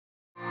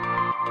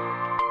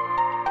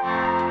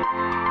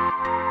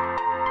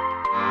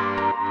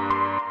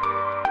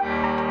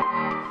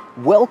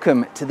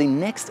Welcome to the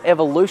next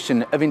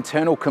evolution of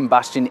internal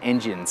combustion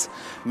engines,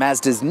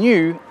 Mazda's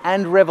new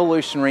and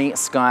revolutionary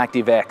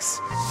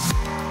Skyactiv-X.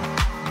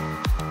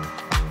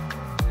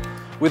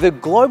 With a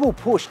global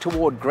push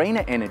toward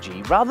greener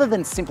energy, rather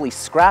than simply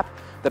scrap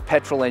the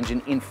petrol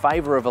engine in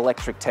favour of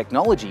electric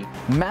technology,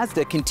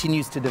 Mazda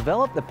continues to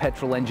develop the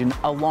petrol engine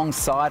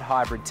alongside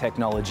hybrid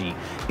technology,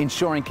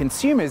 ensuring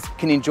consumers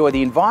can enjoy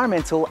the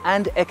environmental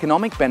and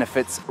economic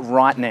benefits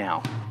right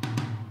now.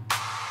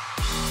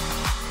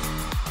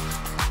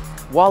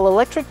 While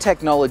electric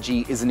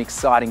technology is an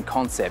exciting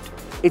concept,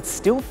 it's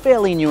still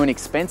fairly new and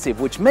expensive,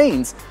 which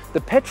means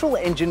the petrol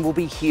engine will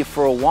be here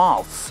for a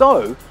while.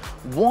 So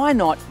why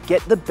not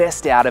get the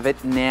best out of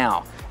it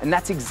now? And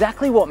that's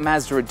exactly what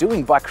Mazda are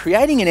doing by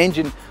creating an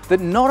engine that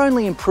not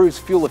only improves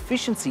fuel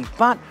efficiency,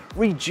 but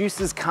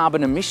reduces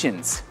carbon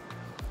emissions.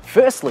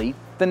 Firstly,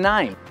 the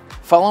name.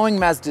 Following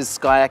Mazda's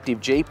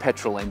Skyactiv-G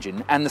petrol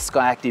engine and the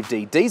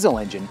Skyactiv-D diesel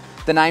engine,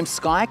 the name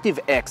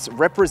Skyactiv-X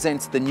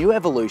represents the new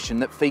evolution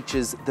that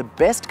features the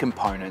best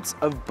components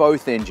of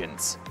both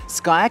engines.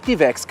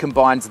 Skyactiv-X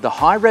combines the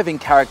high revving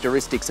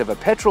characteristics of a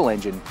petrol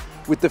engine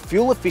with the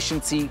fuel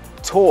efficiency,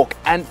 torque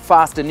and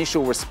fast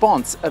initial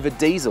response of a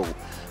diesel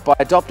by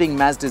adopting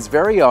Mazda's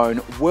very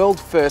own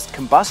world-first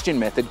combustion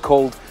method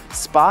called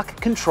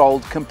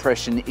Spark-Controlled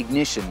Compression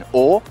Ignition,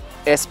 or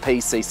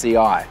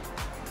SPCCI.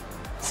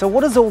 So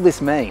what does all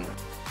this mean?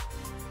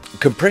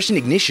 Compression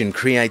ignition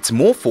creates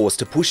more force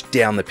to push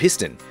down the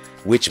piston,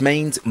 which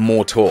means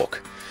more torque.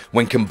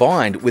 When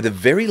combined with a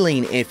very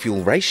lean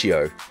air-fuel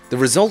ratio, the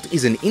result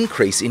is an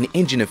increase in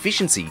engine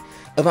efficiency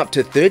of up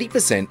to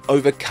 30%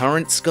 over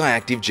current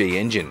Skyactiv-G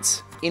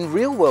engines. In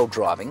real-world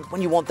driving,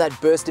 when you want that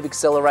burst of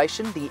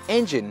acceleration, the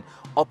engine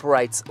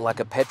operates like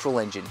a petrol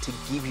engine to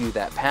give you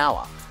that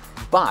power.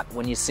 But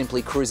when you're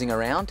simply cruising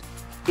around,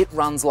 it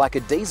runs like a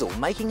diesel,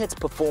 making its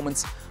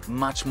performance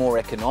much more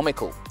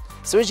economical.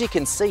 So as you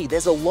can see,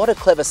 there's a lot of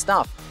clever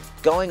stuff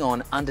going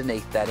on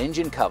underneath that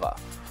engine cover.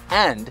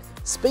 And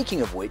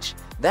speaking of which,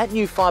 that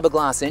new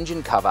fiberglass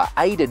engine cover,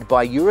 aided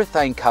by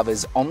urethane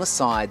covers on the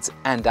sides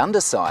and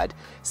underside,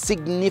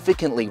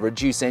 significantly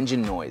reduce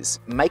engine noise,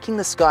 making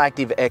the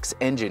Skyactiv-X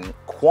engine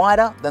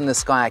quieter than the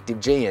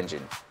Skyactiv-G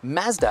engine.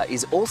 Mazda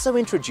is also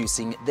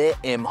introducing their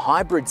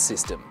MHybrid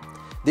system.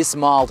 This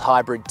mild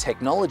hybrid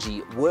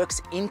technology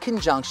works in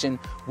conjunction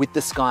with the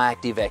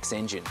Skyactiv-X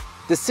engine.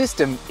 The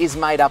system is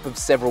made up of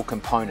several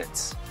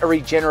components: a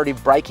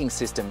regenerative braking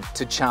system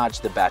to charge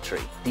the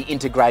battery, the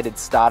integrated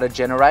starter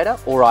generator,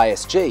 or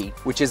ISG,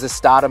 which is a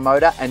starter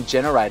motor and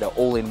generator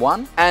all in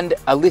one, and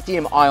a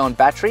lithium-ion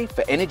battery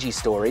for energy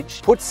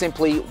storage. Put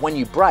simply, when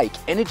you brake,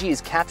 energy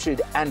is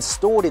captured and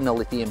stored in the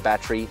lithium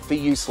battery for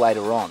use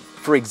later on.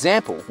 For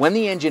example, when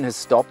the engine has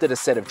stopped at a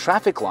set of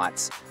traffic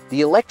lights,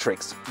 the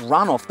electrics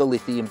run off the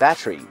lithium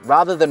battery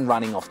rather than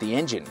running off the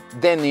engine.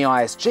 Then the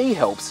ISG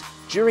helps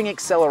during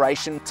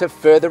acceleration to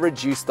further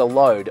reduce the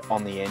load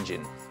on the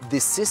engine.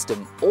 This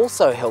system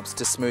also helps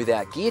to smooth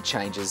out gear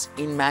changes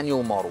in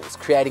manual models,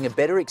 creating a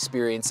better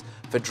experience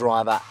for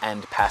driver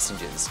and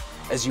passengers,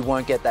 as you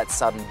won't get that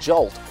sudden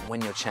jolt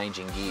when you're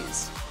changing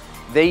gears.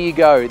 There you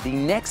go, the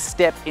next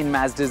step in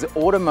Mazda's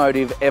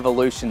automotive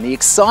evolution, the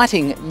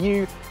exciting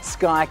new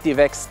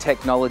Skyactiv-X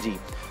technology.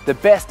 The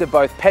best of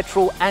both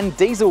petrol and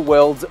diesel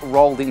worlds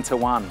rolled into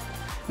one.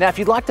 Now, if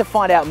you'd like to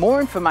find out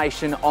more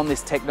information on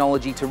this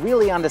technology to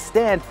really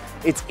understand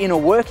its inner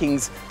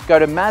workings, go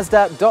to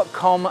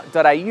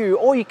mazda.com.au,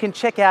 or you can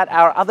check out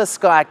our other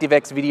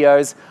Skyactiv-X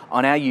videos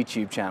on our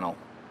YouTube channel.